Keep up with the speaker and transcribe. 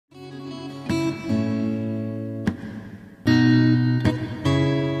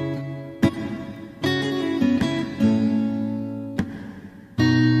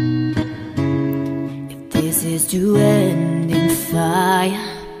is to end in fire,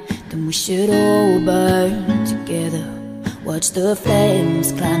 then we should all burn together. Watch the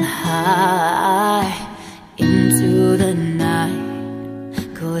flames climb high into the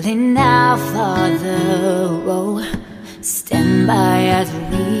night, calling out, Father, oh, stand by as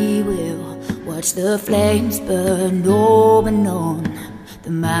we will. Watch the flames burn open on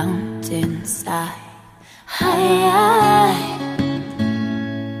the mountainside.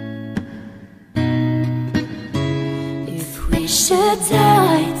 If we should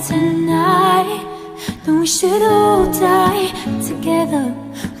die tonight, then we should all die together.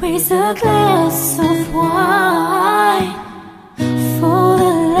 Raise a glass of wine for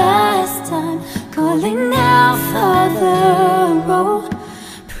the last time, calling out, Father, oh,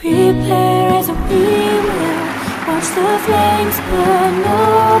 prepare as we will. Watch the flames burn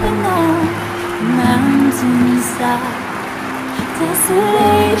open on the mountainside.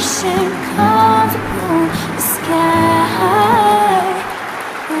 Desolation comes upon the sky.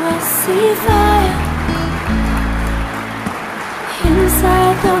 Oh, I see fire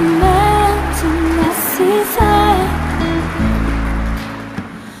inside the mountain. I see fire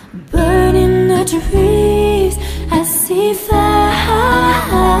burning the trees. I see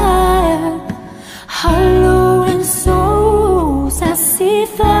fire hollowing souls. I see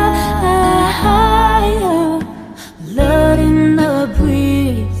fire, blood in the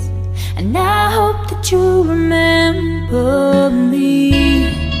breeze, and I hope that you remember me.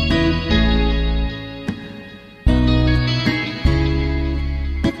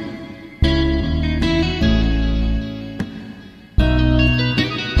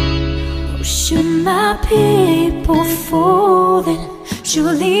 Should my people fall, then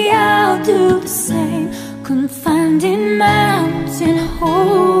surely I'll do the same. Confined in mountain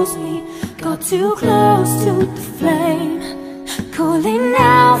holes, we got too close to the flame, calling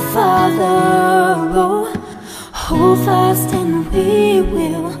out, Father, oh, hold fast and we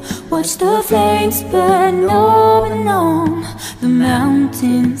will. Watch the flames burn open on the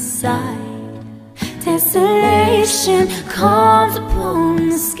mountainside. Desolation comes upon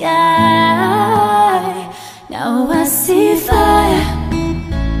the sky. Now I see fire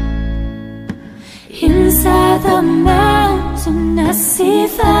inside the mountain. I see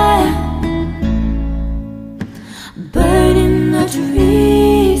fire burning the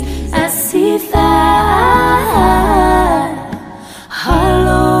trees. I see fire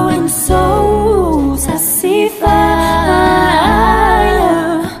hollowing souls. I see fire,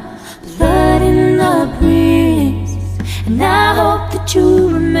 blood in the breeze, and I hope that you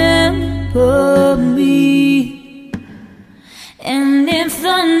remember me. And if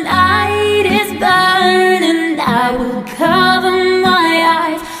the night is burning, I will cover my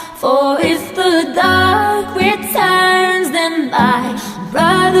eyes. For if the dark returns, then my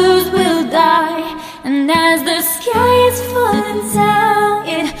brothers will die. And as the sky is falling down,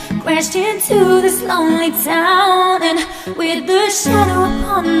 it crashed into this lonely town. And with the shadow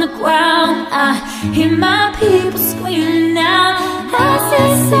upon the ground, I hear my people screaming out as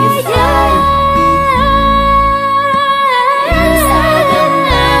they say, yeah.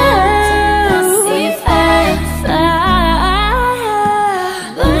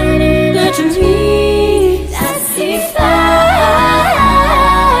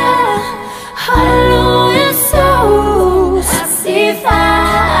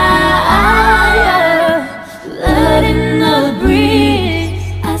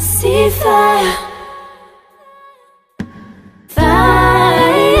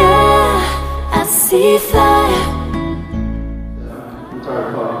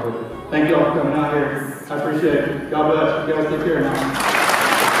 Thank you all for coming out here. I appreciate it. God bless. You guys take care now.